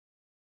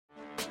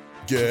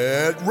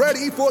Get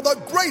ready for the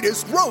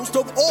greatest roast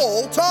of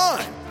all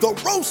time, the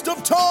Roast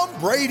of Tom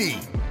Brady,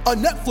 a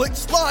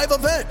Netflix live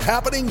event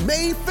happening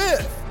May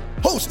 5th.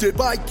 Hosted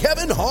by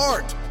Kevin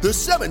Hart, the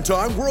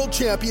 7-time world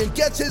champion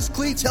gets his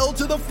cleats held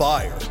to the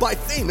fire by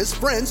famous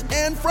friends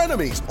and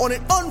frenemies on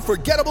an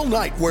unforgettable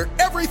night where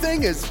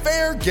everything is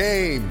fair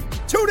game.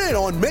 Tune in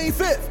on May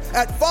 5th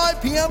at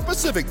 5 p.m.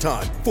 Pacific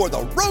time for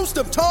the Roast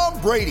of Tom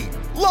Brady,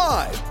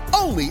 live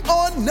only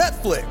on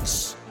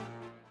Netflix.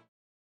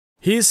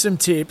 Here's some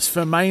tips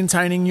for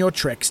maintaining your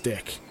Trex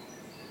deck.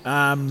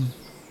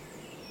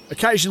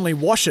 Occasionally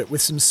wash it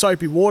with some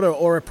soapy water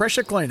or a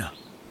pressure cleaner.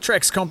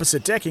 Trex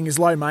composite decking is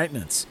low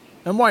maintenance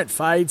and won't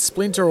fade,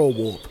 splinter or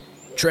warp.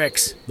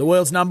 Trex, the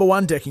world's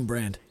 #1 decking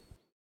brand.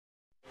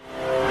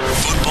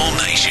 Football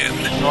Nation.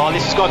 Oh,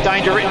 this has got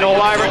danger written all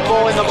over it.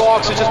 Ball in the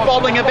box. It's just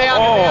bobbling about,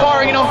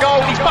 firing it on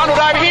goal. He's bundled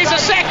over. Here's a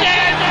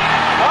second.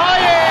 Oh,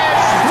 yes.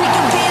 We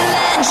can be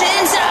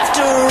legends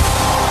after.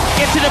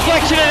 It's a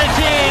deflection and it's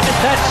in.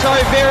 That's so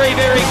very,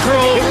 very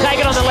cruel. He'll take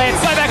it on the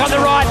left, go back on the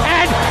right,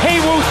 and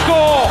he will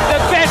score. The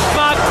best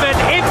marksman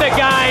in the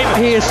game.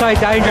 He is so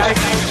dangerous.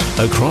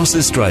 Across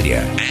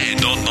Australia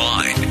and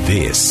online,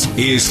 this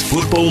is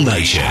Football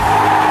Nation.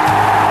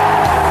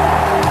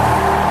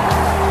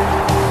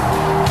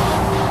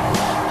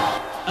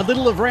 A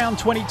little of round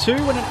 22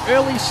 and an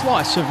early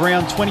slice of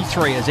round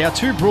 23 as our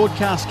two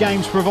broadcast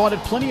games provided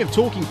plenty of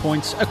talking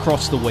points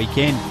across the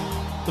weekend.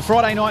 The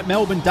Friday night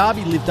Melbourne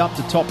derby lived up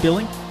to top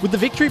billing, with the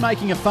victory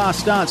making a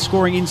fast start,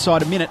 scoring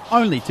inside a minute,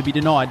 only to be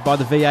denied by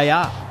the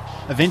VAR.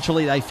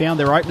 Eventually they found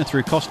their opener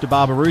through Costa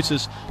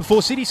Barbarouses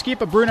before City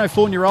skipper Bruno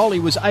Fornaroli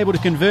was able to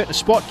convert a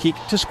spot kick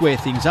to square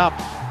things up.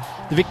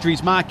 The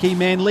victory's marquee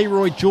man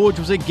Leroy George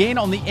was again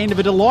on the end of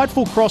a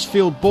delightful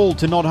crossfield ball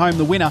to nod home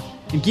the winner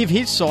and give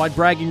his side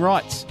bragging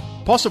rights.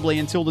 Possibly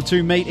until the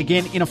two meet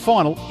again in a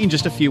final in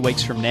just a few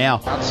weeks from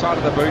now. Outside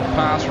of the boot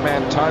pass from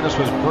Antonis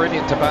was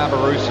brilliant to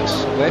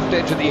Barbarouses. Left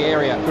edge of the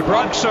area.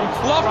 Bronxham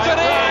lofted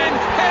in.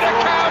 Header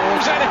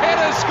comes and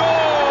header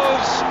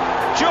scores.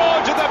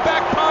 George at the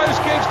back post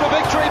gives the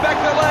victory back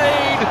the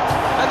lead.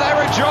 And they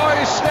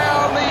rejoice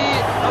now on the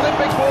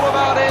Olympic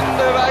Boulevard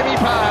end of Amy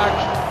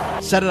Park.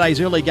 Saturday's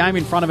early game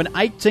in front of an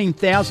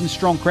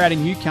 18,000-strong crowd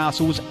in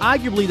Newcastle was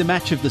arguably the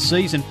match of the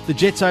season. The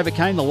Jets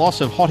overcame the loss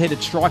of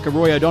hot-headed striker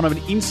Roy O'Donovan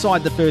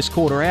inside the first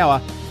quarter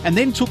hour and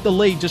then took the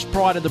lead just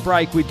prior to the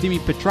break with Dimi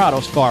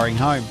Petratos firing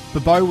home.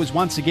 Bobo was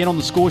once again on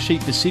the score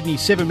sheet for Sydney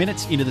 7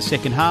 minutes into the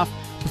second half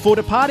before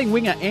departing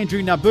winger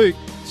Andrew Nabuk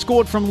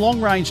scored from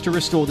long range to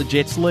restore the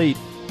Jets' lead,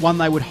 one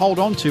they would hold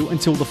on to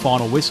until the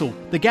final whistle.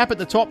 The gap at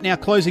the top now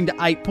closing to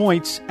 8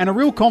 points and a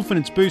real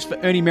confidence boost for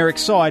Ernie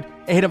Merrick's side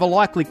ahead of a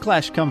likely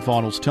clash come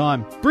finals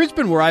time.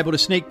 Brisbane were able to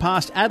sneak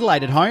past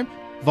Adelaide at home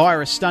via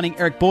a stunning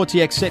Eric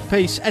Bortiak set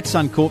piece at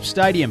Suncorp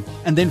Stadium.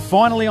 And then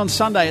finally on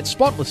Sunday at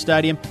Spotless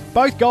Stadium,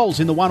 both goals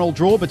in the 1-1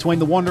 draw between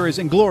the Wanderers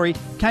and Glory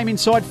came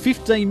inside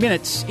 15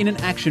 minutes in an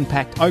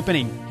action-packed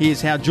opening.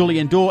 Here's how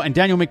Julian Dorr and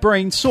Daniel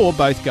McBreen saw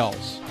both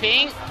goals.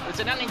 Ping, it's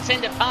an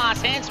unintended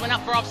pass, hands went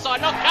up for offside,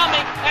 not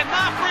coming, and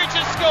Mark Bridge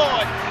has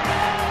scored.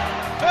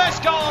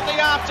 First goal of the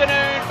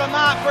afternoon for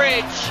Mark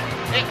Bridge.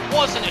 It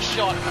wasn't a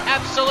shot,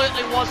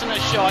 absolutely wasn't a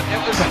shot. It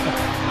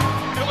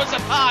was a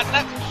pass,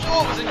 I'm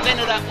sure it was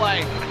intended that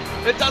way.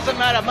 It doesn't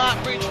matter,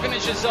 Mark Bridge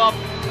finishes off,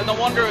 and the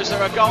Wanderers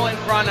are a goal in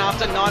front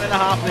after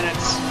 9.5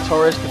 minutes.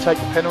 Torres to take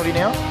the penalty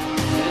now.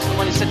 It is the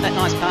one who sent that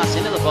nice pass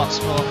into the box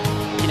for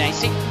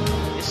Unasi.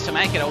 This is to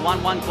make it a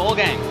 1-1 ball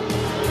game.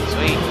 So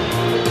we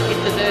hit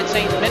the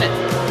 13th minute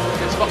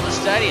at Spotless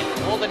Stadium.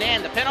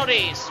 Walden, the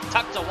penalties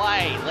tucked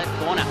away, left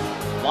corner,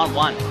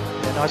 1-1.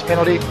 Yeah, nice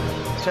penalty.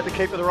 Sent the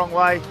keeper the wrong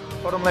way,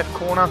 bottom left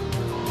corner.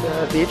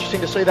 It'll be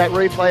interesting to see that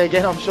replay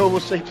again. I'm sure we'll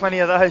see plenty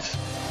of those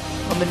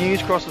on the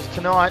news crosses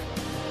tonight.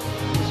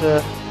 It was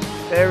a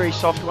very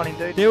soft one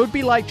indeed. There would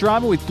be late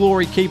drama with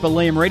Glory keeper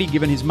Liam Reddy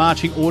given his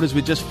marching orders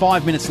with just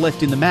 5 minutes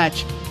left in the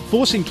match,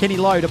 forcing Kenny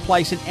Lowe to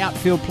place an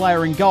outfield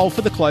player in goal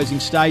for the closing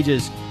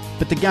stages.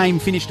 But the game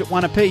finished at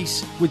 1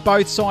 apiece, with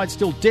both sides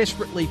still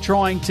desperately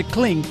trying to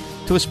cling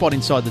to a spot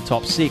inside the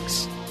top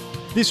 6.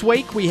 This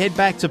week, we head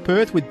back to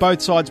Perth with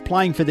both sides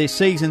playing for their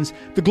seasons,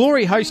 the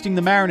Glory hosting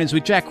the Mariners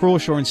with Jack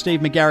Crawshaw and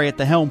Steve McGarry at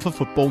the helm for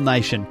Football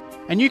Nation.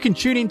 And you can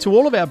tune in to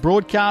all of our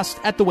broadcasts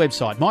at the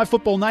website,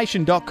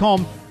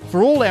 myfootballnation.com,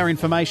 for all our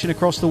information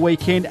across the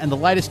weekend and the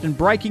latest and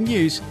breaking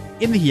news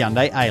in the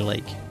Hyundai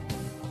A-League.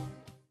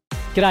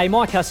 G'day,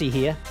 Mike Hussey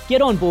here.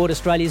 Get on board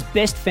Australia's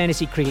best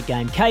fantasy cricket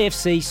game,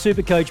 KFC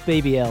Supercoach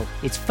BBL.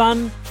 It's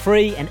fun,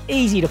 free and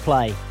easy to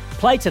play.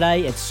 Play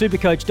today at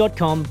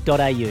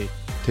supercoach.com.au.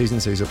 T's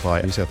and C's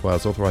apply. New South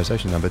Wales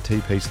authorisation number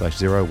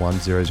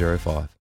TP/01005.